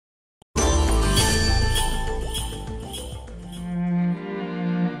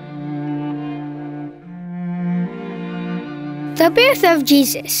The birth of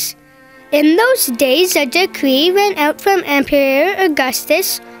Jesus. In those days, a decree went out from Emperor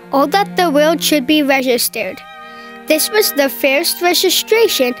Augustus, all that the world should be registered. This was the first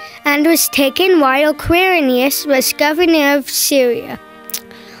registration and was taken while Quirinius was governor of Syria.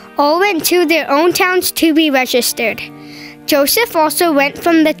 All went to their own towns to be registered. Joseph also went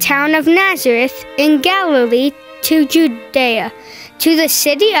from the town of Nazareth in Galilee to Judea, to the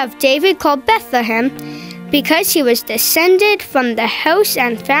city of David called Bethlehem, because he was descended from the house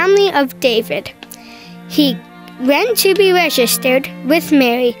and family of David. He went to be registered with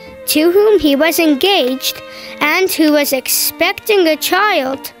Mary, to whom he was engaged, and who was expecting a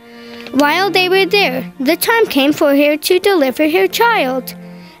child. While they were there, the time came for her to deliver her child.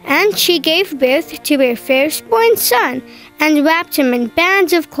 And she gave birth to her firstborn son, and wrapped him in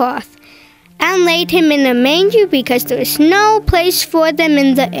bands of cloth, and laid him in a manger, because there was no place for them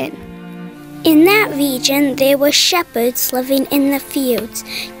in the inn. In that region there were shepherds living in the fields,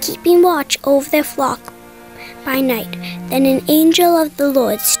 keeping watch over their flock by night. Then an angel of the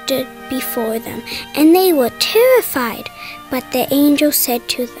Lord stood before them, and they were terrified. But the angel said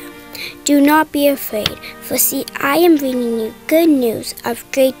to them, "Do not be afraid, for see, I am bringing you good news of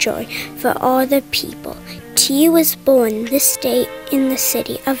great joy for all the people. To you is born this day in the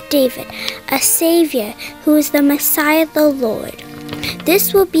city of David a Savior, who is the Messiah, the Lord.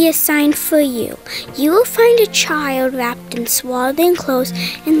 This will be a sign for you. You will find a child wrapped in swaddling clothes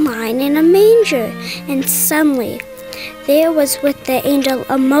and lying in a manger." And suddenly there was with the angel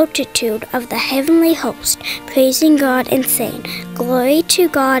a multitude of the heavenly host, praising God and saying, "Glory to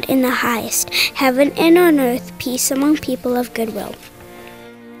God in the highest, heaven and on earth, peace among people of good will."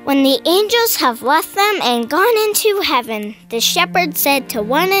 When the angels have left them and gone into heaven, the shepherds said to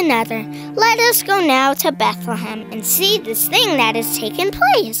one another, "Let us go now to Bethlehem and see this thing that has taken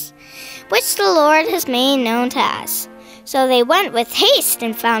place, which the Lord has made known to us." So they went with haste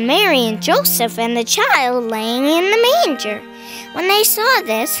and found Mary and Joseph and the child laying in the manger. When they saw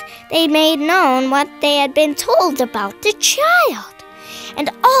this, they made known what they had been told about the child.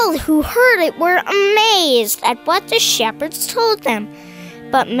 And all who heard it were amazed at what the shepherds told them.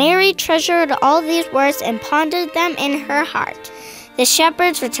 But Mary treasured all these words and pondered them in her heart. The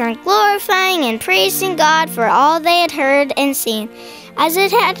shepherds returned glorifying and praising God for all they had heard and seen, as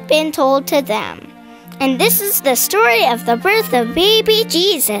it had been told to them. And this is the story of the birth of baby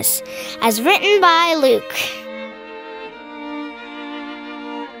Jesus, as written by Luke.